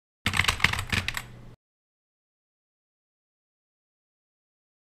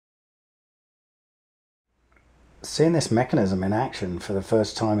Seeing this mechanism in action for the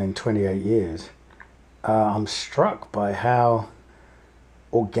first time in 28 years, I'm struck by how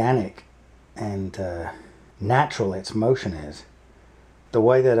organic and natural its motion is. The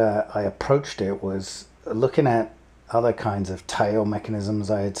way that I approached it was looking at other kinds of tail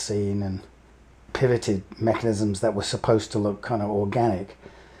mechanisms I had seen and pivoted mechanisms that were supposed to look kind of organic.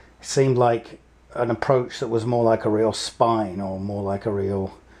 It seemed like an approach that was more like a real spine or more like a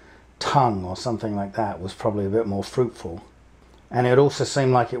real tongue or something like that was probably a bit more fruitful. And it also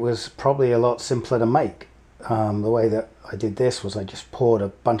seemed like it was probably a lot simpler to make. The way that I did this was I just poured a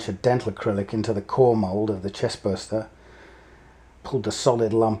bunch of dental acrylic into the core mold of the Chestburster, pulled the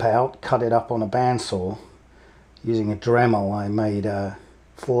solid lump out, cut it up on a bandsaw. Using a Dremel, I made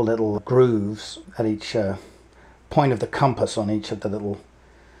 4 little grooves at each point of the compass on each of the little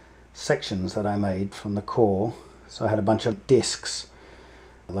sections that I made from the core. So I had a bunch of discs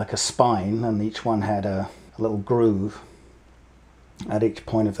like a spine, and each one had a little groove at each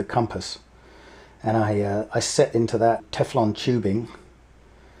point of the compass. And I set into that Teflon tubing,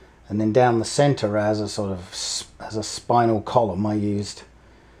 and then down the center as a sort of as a spinal column I used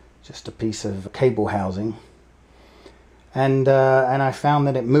just a piece of cable housing. And I found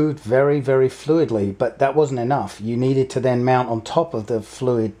that it moved very, very fluidly, but that wasn't enough. You needed to then mount on top of the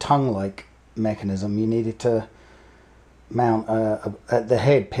fluid tongue-like mechanism. You needed to mount at the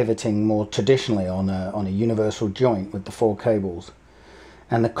head pivoting more traditionally on a universal joint with the 4 cables.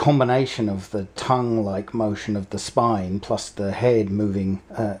 And the combination of the tongue-like motion of the spine plus the head moving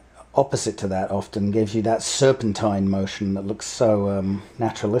opposite to that often gives you that serpentine motion that looks so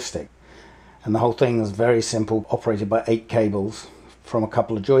naturalistic. And the whole thing is very simple, operated by 8 cables from a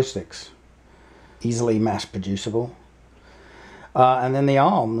couple of joysticks. Easily mass producible. And then the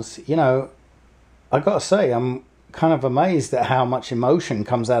arms, you know, I gotta say, I'm kind of amazed at how much emotion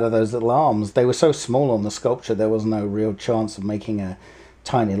comes out of those little arms. They were so small on the sculpture, there was no real chance of making a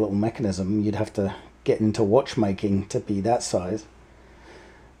tiny little mechanism. You'd have to get into watchmaking to be that size.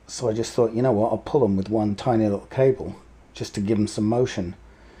 So I just thought, you know what, I'll pull them with one tiny little cable just to give them some motion.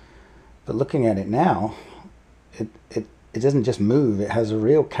 But looking at it now, it doesn't just move, it has a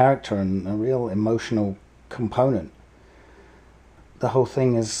real character and a real emotional component. The whole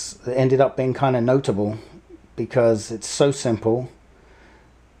thing ended up being kind of notable because it's so simple.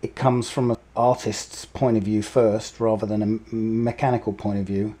 It comes from an artist's point of view first rather than a mechanical point of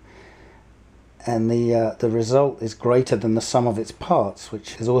view. And the result is greater than the sum of its parts,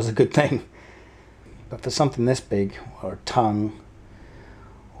 which is always a good thing. But for something this big, or a tongue,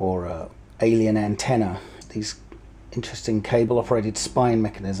 or alien antenna, these interesting cable-operated spine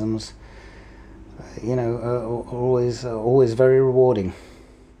mechanisms, you know, are always very rewarding.